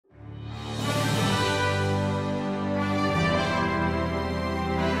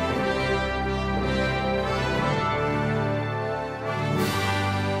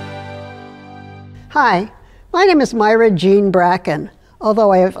Hi, my name is Myra Jeanne Bracken,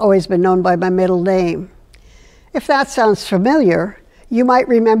 although I have always been known by my middle name. If that sounds familiar, you might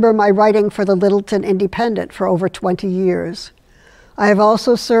remember my writing for the Littleton Independent for over 20 years. I have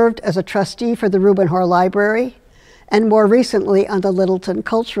also served as a trustee for the Rubenhor Library and more recently on the Littleton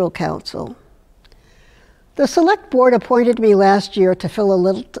Cultural Council. The Select Board appointed me last year to fill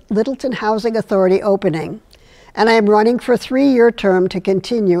a Littleton Housing Authority opening, and I am running for a 3-year term to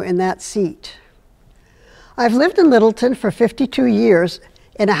continue in that seat. I've lived in Littleton for 52 years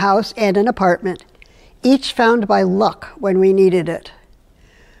in a house and an apartment, each found by luck when we needed it.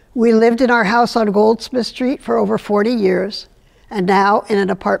 We lived in our house on Goldsmith Street for over 40 years, and now in an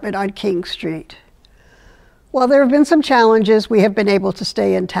apartment on King Street. While there have been some challenges, we have been able to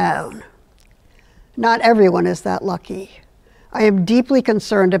stay in town. Not everyone is that lucky. I am deeply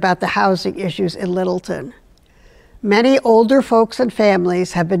concerned about the housing issues in Littleton. Many older folks and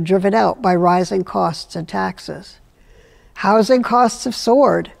families have been driven out by rising costs and taxes. Housing costs have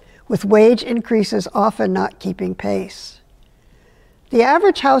soared, with wage increases often not keeping pace. The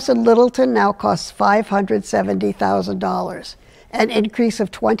average house in Littleton now costs $570,000, an increase of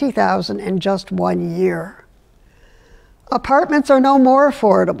 $20,000 in just 1 year. Apartments are no more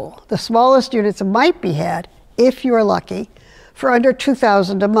affordable. The smallest units might be had, if you are lucky, for under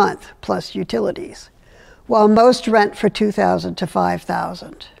 $2,000 a month, plus utilities, while most rent for $2,000 to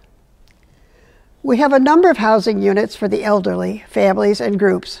 $5,000. We have a number of housing units for the elderly, families, and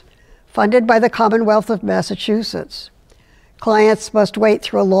groups, funded by the Commonwealth of Massachusetts. Clients must wait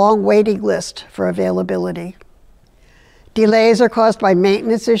through a long waiting list for availability. Delays are caused by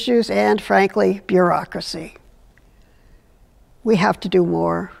maintenance issues and, frankly, bureaucracy. We have to do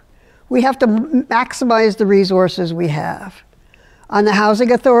more. We have to maximize the resources we have. On the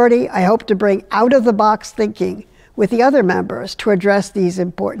Housing Authority, I hope to bring out-of-the-box thinking with the other members to address these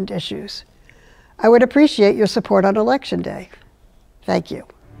important issues. I would appreciate your support on Election Day. Thank you.